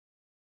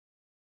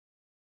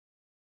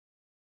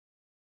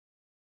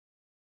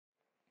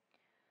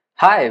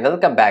Hi,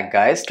 welcome back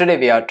guys. Today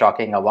we are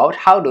talking about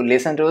how to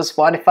listen to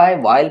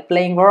Spotify while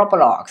playing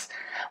Roblox.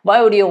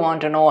 Why would you want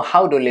to know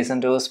how to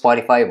listen to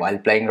Spotify while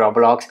playing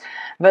Roblox?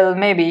 Well,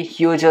 maybe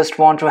you just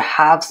want to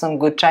have some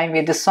good time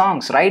with the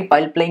songs, right?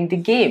 While playing the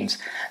games.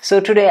 So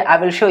today I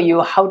will show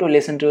you how to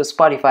listen to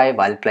Spotify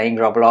while playing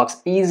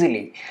Roblox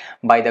easily.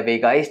 By the way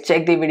guys,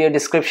 check the video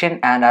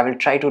description and I will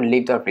try to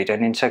leave the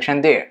written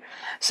instruction there.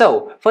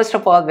 So first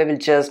of all, we will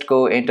just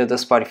go into the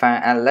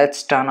Spotify and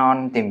let's turn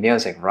on the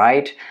music,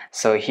 right?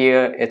 So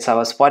here it's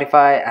our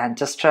Spotify and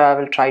just I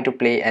will try to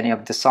play any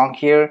of the song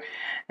here.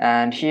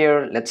 And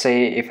here, let's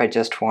say if I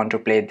just want to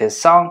play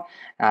this song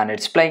and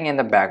it's playing in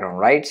the background,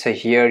 right? So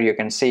here you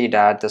can see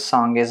that the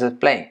song is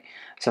playing.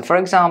 So for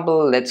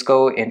example, let's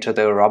go into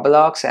the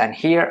Roblox and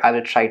here I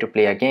will try to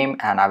play a game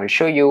and I will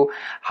show you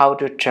how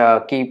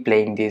to keep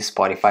playing the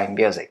Spotify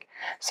music.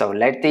 So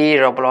let the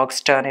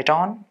Roblox turn it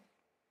on.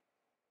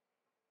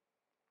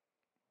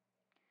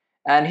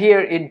 And here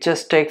it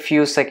just take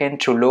few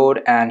seconds to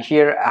load and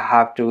here I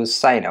have to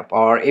sign up,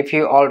 or if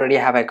you already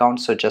have account,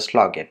 so just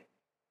log in.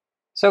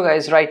 So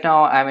guys, right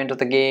now I'm into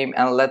the game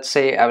and let's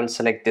say I will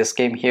select this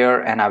game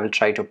here and I will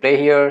try to play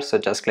here. So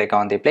just click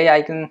on the play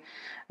icon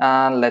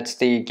and let's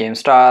the game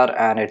start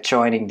and it's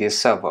joining this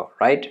server,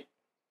 right?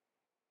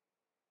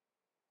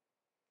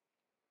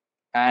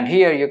 And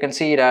here you can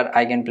see that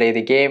I can play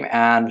the game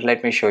and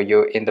let me show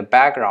you in the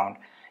background.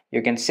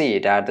 You can see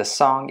that the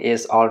song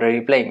is already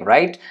playing,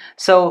 right?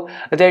 So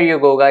there you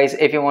go guys.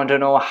 If you want to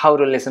know how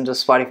to listen to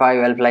Spotify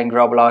while playing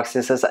Roblox,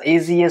 this is the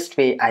easiest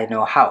way I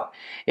know how.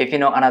 If you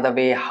know another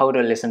way how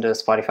to listen to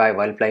Spotify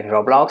while playing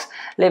Roblox,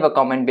 leave a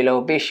comment below.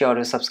 Be sure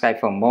to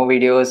subscribe for more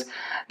videos.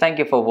 Thank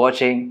you for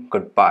watching.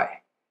 Goodbye.